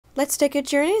Let's take a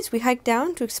journey as we hike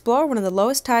down to explore one of the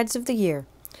lowest tides of the year.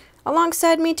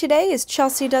 Alongside me today is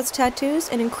Chelsea Does Tattoos,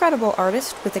 an incredible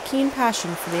artist with a keen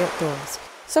passion for the outdoors.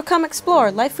 So come explore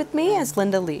life with me as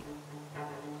Linda Lee.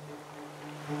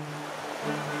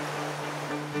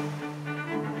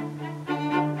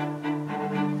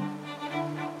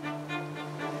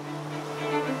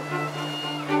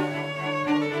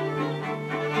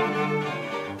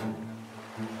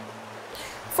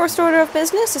 First order of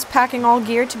business is packing all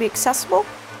gear to be accessible.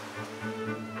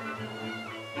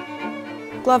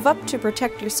 Glove up to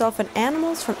protect yourself and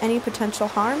animals from any potential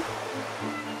harm.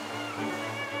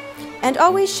 And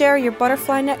always share your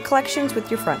butterfly net collections with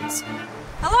your friends.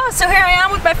 Hello, so here I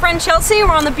am with my friend Chelsea.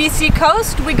 We're on the BC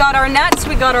coast. We got our nets,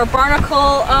 we got our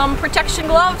barnacle protection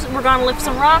gloves. We're gonna lift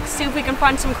some rocks, see if we can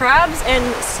find some crabs,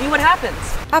 and see what happens.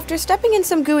 After stepping in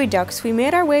some gooey ducks, we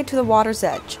made our way to the water's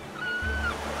edge.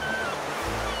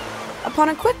 Upon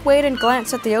a quick wade and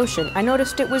glance at the ocean, I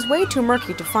noticed it was way too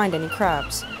murky to find any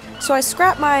crabs. So I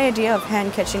scrapped my idea of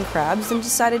hand-catching crabs and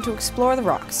decided to explore the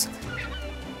rocks.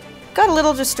 Got a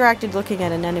little distracted looking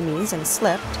at anemones and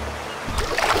slipped.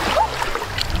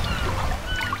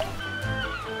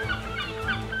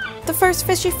 The first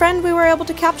fishy friend we were able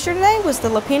to capture today was the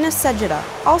Lapinus sedata,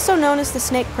 also known as the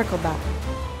snake prickleback.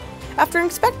 After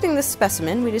inspecting this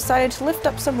specimen, we decided to lift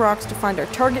up some rocks to find our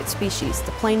target species,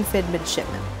 the plain-fin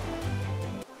midshipman.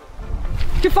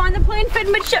 To find the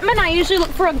plain-fin midshipman, I usually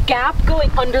look for a gap going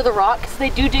under the rock because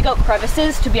they do dig out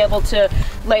crevices to be able to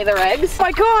lay their eggs. Oh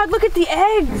my god, look at the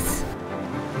eggs!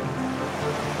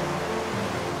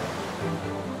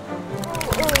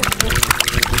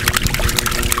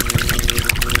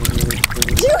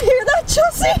 Do you hear that,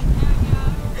 Chelsea?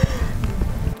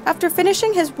 After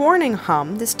finishing his warning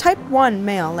hum, this type 1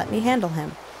 male let me handle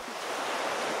him.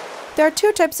 There are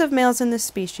two types of males in this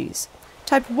species.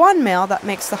 Type 1 male that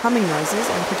makes the humming noises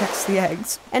and protects the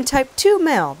eggs, and Type 2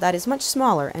 male that is much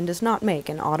smaller and does not make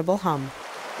an audible hum.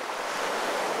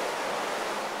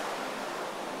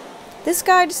 This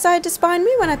guy decided to spine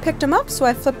me when I picked him up, so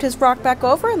I flipped his rock back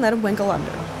over and let him winkle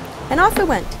under. And off we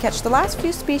went to catch the last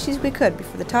few species we could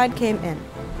before the tide came in.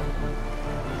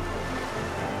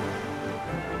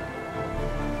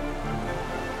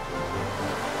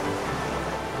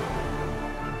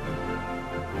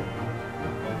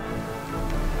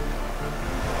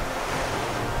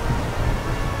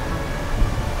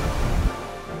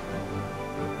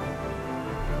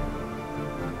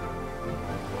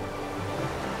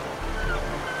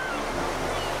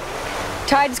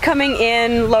 Tide's coming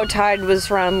in. Low tide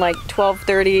was around like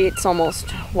 12:30. It's almost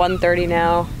 1:30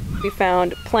 now. We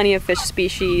found plenty of fish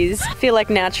species. Feel like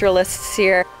naturalists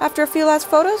here. After a few last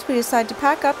photos, we decided to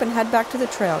pack up and head back to the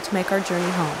trail to make our journey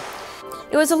home.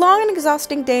 It was a long and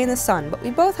exhausting day in the sun, but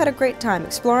we both had a great time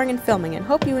exploring and filming and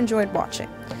hope you enjoyed watching.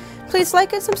 Please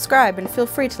like and subscribe and feel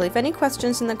free to leave any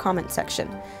questions in the comment section.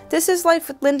 This is Life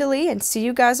with Linda Lee, and see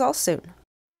you guys all soon.